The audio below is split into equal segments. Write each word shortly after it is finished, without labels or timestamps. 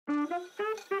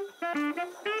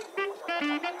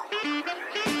They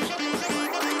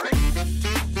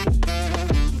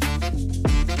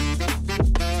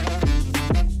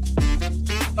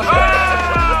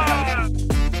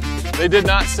did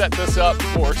not set this up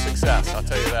for success, I'll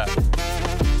tell you that.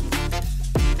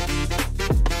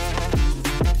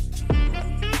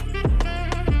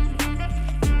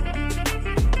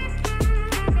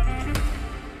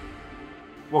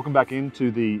 Welcome back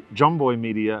into the John Boy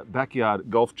Media Backyard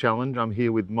Golf Challenge. I'm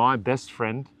here with my best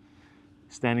friend,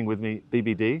 standing with me,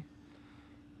 BBD.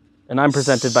 And I'm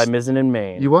presented by Mizzen in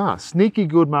Maine. You are. Sneaky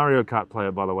good Mario Kart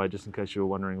player, by the way, just in case you were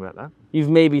wondering about that. You've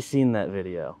maybe seen that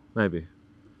video. Maybe.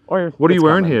 Or what are you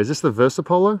wearing here? Is this the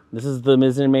Versapolo? This is the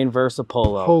Mizzen in Maine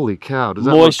Versapolo. Holy cow, does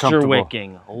that Moisture look comfortable?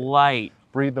 wicking, light.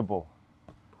 Breathable.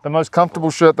 The most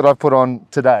comfortable shirt that I've put on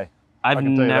today. I've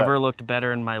never looked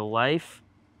better in my life.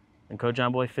 And code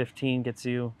John Boy 15 gets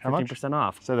you 15%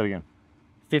 off. Say that again.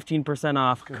 15%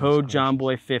 off, code John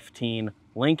Boy 15.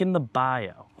 Link in the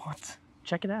bio. What?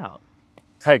 Check it out.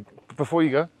 Hey, before you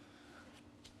go,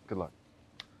 good luck.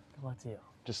 Good luck to you.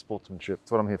 Just sportsmanship.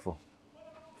 That's what I'm here for.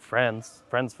 Friends.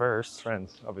 Friends first.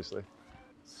 Friends, obviously.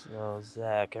 So,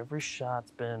 Zach, every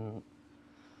shot's been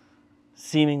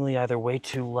seemingly either way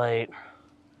too light.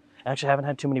 Actually, I haven't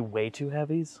had too many way too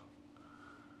heavies.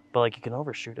 But, like, you can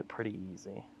overshoot it pretty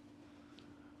easy.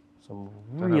 So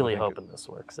I'm really hoping this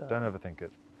works out. Don't overthink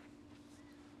it.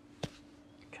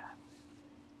 Okay.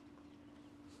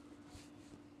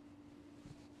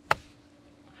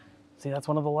 See, that's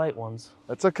one of the light ones.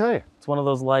 That's okay. It's one of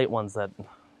those light ones that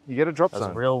you get a drop zone. I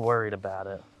was real worried about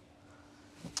it.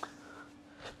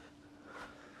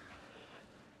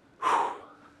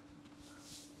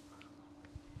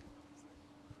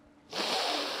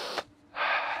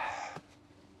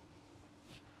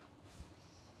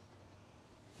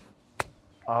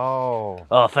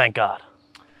 Oh, thank God.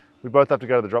 We both have to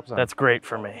go to the drop zone. That's great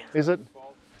for me. Is it?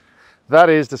 That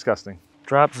is disgusting.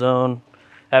 Drop zone.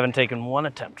 Haven't taken one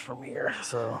attempt from here,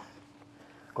 so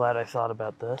glad I thought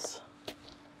about this.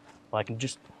 Well, I can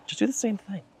just do the same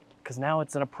thing, because now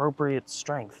it's an appropriate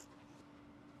strength.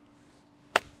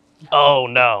 Oh,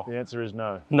 no. The answer is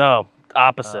no. No,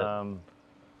 opposite.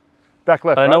 Back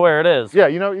left, I know where it is. Yeah,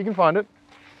 you know, you can find it.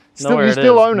 Still, you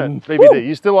still own it, BBD. Woo!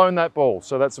 You still own that ball,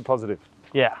 so that's a positive.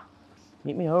 Yeah.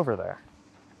 Meet me over there.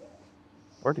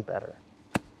 Or do better.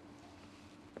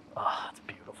 Oh, that's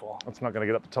beautiful. That's not going to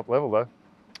get up the top level, though.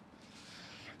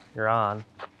 You're on.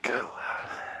 Good.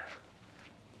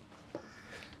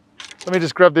 Let me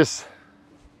just grab this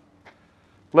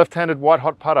left-handed white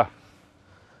hot putter.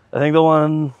 I think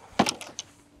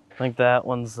that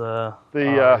one's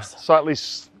slightly,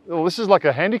 well, this is like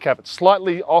a handicap. It's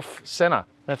slightly off center.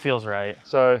 That feels right.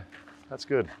 So that's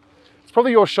good. It's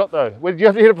probably your shot though. Do you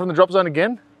have to hit it from the drop zone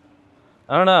again?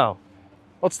 I don't know.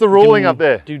 What's the ruling up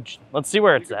there? Dude, let's see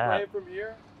where it's at. You can play it from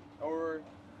here, or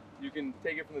you can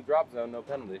take it from the drop zone, no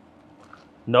penalty.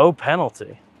 No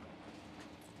penalty.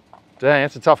 Dang,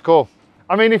 that's a tough call.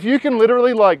 I mean, if you can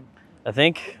literally like, I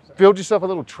think, build yourself a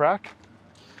little track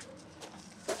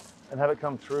and have it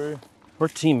come through. We're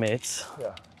teammates.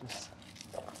 Yeah.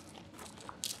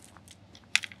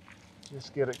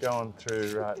 Just get it going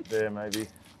through right there, maybe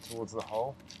towards the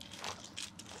hole.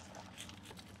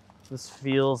 This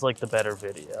feels like the better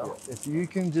video. Yeah. If you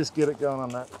can just get it going on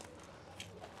that,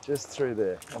 just through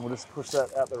there, and we'll just push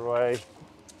that out the way.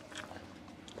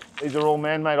 These are all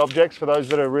man-made objects for those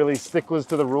that are really sticklers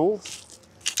to the rules.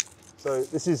 So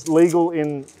this is legal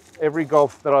in every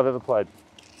golf that I've ever played.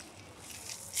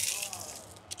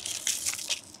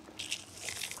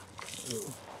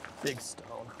 Big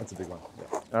stone. That's a big one.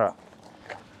 Yeah. All right.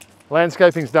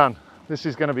 Landscaping's done. This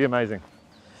is going to be amazing.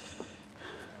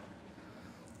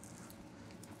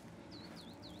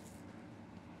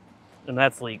 And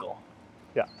that's legal.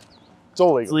 Yeah. It's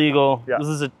all legal. It's legal. Yeah. This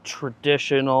is a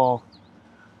traditional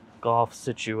golf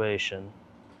situation.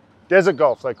 Desert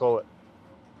golf, they call it.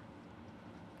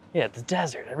 Yeah, the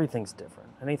desert. Everything's different.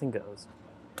 Anything goes.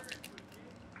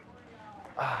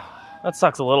 That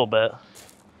sucks a little bit.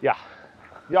 Yeah.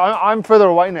 Yeah, I'm further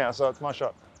away now, so it's my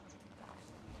shot.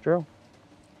 True.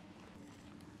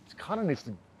 It kind of needs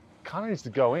to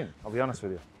go in, I'll be honest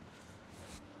with you.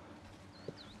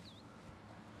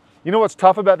 You know what's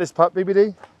tough about this putt,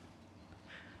 BBD?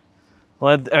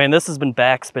 Well, I mean, this has been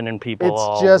backspinning people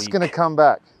all It's just week. going to come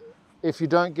back. If you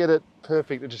don't get it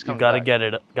perfect, it just comes back. Got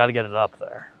to get it up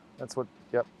there. That's what,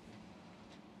 yep.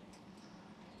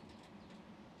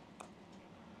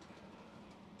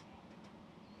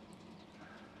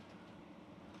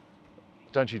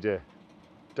 Don't you dare.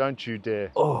 Don't you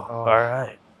dare. Oh, all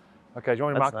right. Okay, do you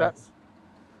want me to mark That's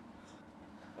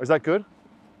that? Is that good?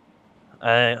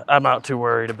 I'm not too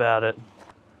worried about it.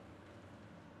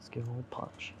 Let's give it a little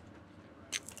punch.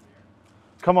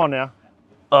 Come on now.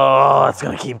 Oh, it's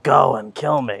gonna keep going.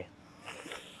 Kill me.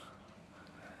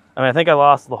 I mean, I think I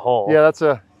lost the hole. Yeah, that's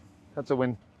a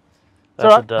win. It's That's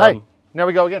all a right. dub. Hey, now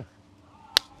we go again.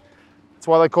 That's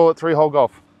why they call it 3-hole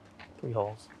golf. 3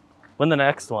 holes. Win the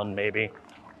next one, maybe.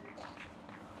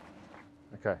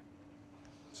 Okay.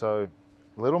 So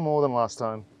a little more than last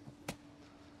time.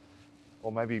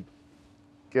 Or maybe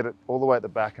get it all the way at the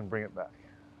back and bring it back.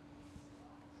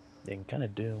 You can kind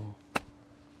of do.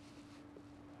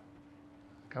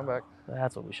 Come back.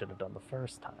 That's what we should have done the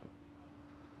first time.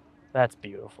 That's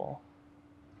beautiful.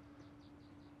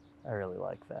 I really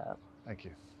like that. Thank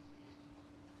you.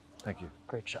 Thank you.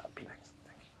 Great shot, Pete.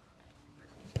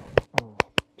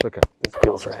 It's okay. This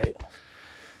feels right.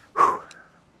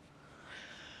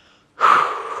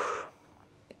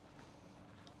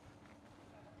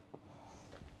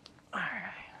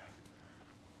 Alright.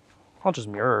 I'll just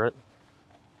mirror it.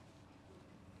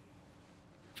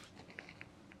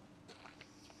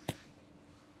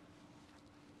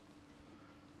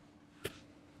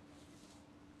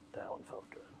 That one felt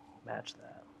good. Match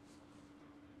that.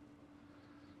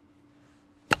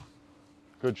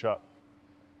 Good shot.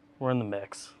 We're in the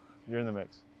mix. You're in the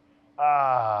mix.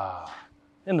 Ah.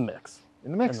 In the mix.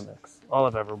 In the mix? In the mix. All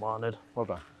I've ever wanted. Well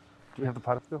done. Do we have the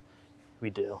putter still? We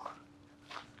do.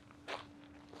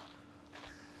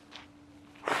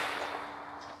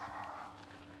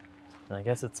 And I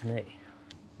guess it's me.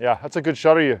 Yeah, that's a good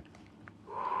shot of you.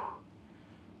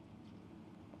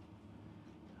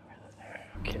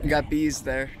 Okay. You got bees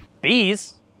there.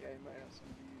 Bees? Yeah, you might have some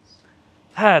bees.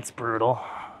 That's brutal.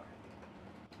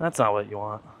 That's not what you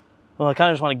want. Well, I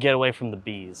kind of just want to get away from the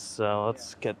bees, so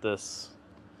let's get this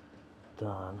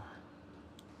done.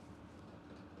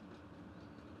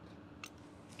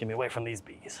 Get me away from these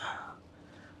bees.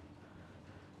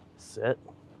 Sit.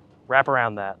 Wrap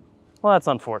around that. Well, that's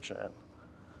unfortunate.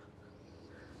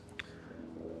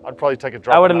 I'd probably take a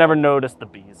drop. I would have on that never one. noticed the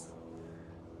bees.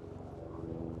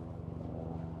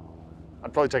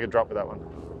 I'd probably take a drop with that one.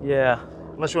 Yeah.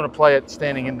 Unless you want to play it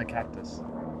standing in the cactus.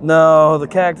 No, the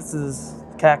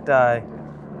cacti,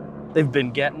 they've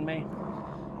been getting me.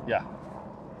 Yeah.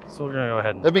 So we're gonna go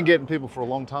ahead and. They've been getting people for a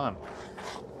long time.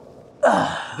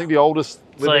 I think the oldest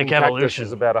living like cactus evolution.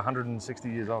 is about 160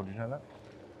 years old. Did you know that?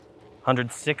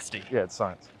 160. Yeah, it's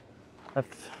science. That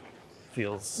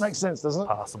feels Makes sense, doesn't it?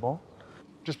 possible.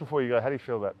 Just before you go, how do you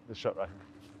feel about this shot right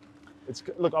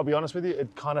here? Look, I'll be honest with you,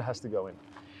 it kind of has to go in.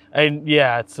 And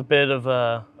yeah, it's a bit of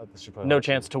a This should probably no help you.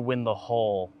 chance to win the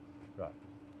hole Right.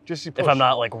 Just you if push. I'm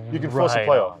not like You can force a right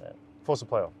play on off. it. Force a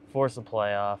play off. Force a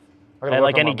play off. I gotta And work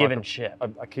like on any my given micro- chip.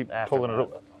 I keep after pulling it that.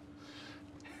 up.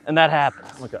 And that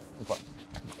happens. Okay, I'm fine.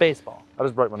 Baseball. I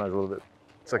just broke my nose a little bit.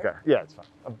 It's okay. Yeah, it's fine.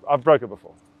 I've broke it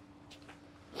before.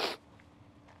 Just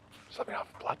let me know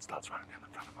if blood starts running down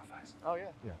the front of my face. Oh, yeah.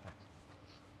 Yeah, thanks.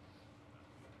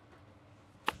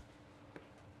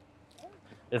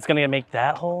 It's gonna make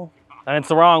that hole? And it's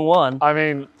the wrong one. I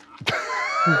mean,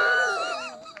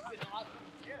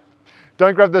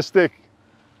 don't grab the stick.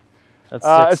 That's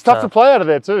It's tough to play out of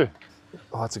there too.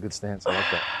 Oh, that's a good stance. I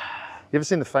like that. You ever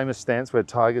seen the famous stance where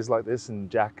Tiger's like this and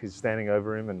Jack is standing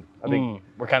over him? And I think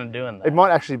we're kind of doing that. it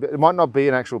might not be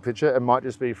an actual picture. It might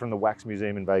just be from the Wax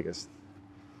Museum in Vegas.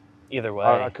 Either way.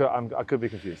 I could be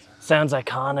confused. Sounds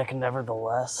iconic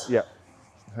nevertheless. Yeah,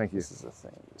 thank you. This is the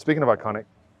thing. Speaking of iconic,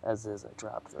 As is, I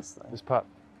dropped this thing. this putt.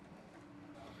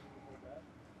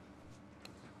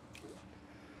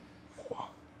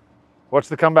 Watch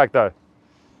the comeback though.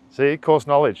 See, course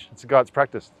knowledge. It's a guy that's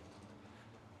practiced.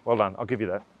 Well done. I'll give you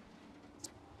that.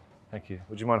 Thank you.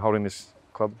 Would you mind holding this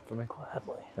club for me?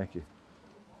 Gladly. Thank you.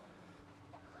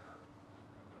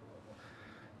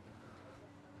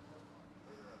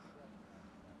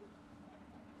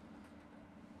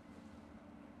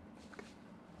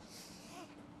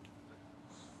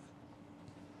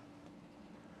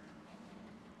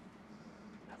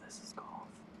 Now this is golf.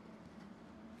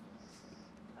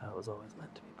 How it was always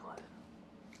meant to be played.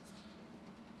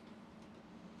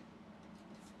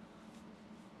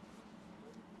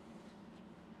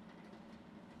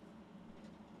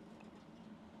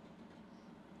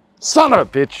 Son of a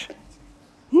bitch!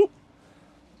 Is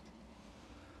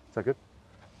that good?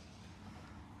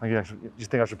 Do you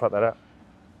think I should putt that out?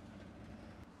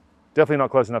 Definitely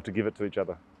not close enough to give it to each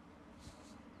other.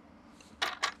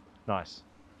 Nice.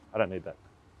 I don't need that.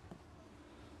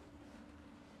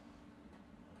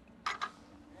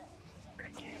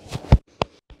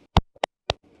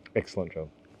 Excellent job.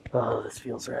 Oh, this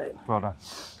feels right. Well done.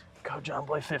 Go John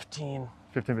Boy 15.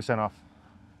 15% off.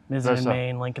 Mizzen in Versa.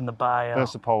 Maine, link in the bio.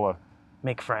 Versa Polo.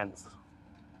 Make friends.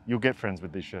 You'll get friends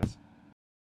with these shirts.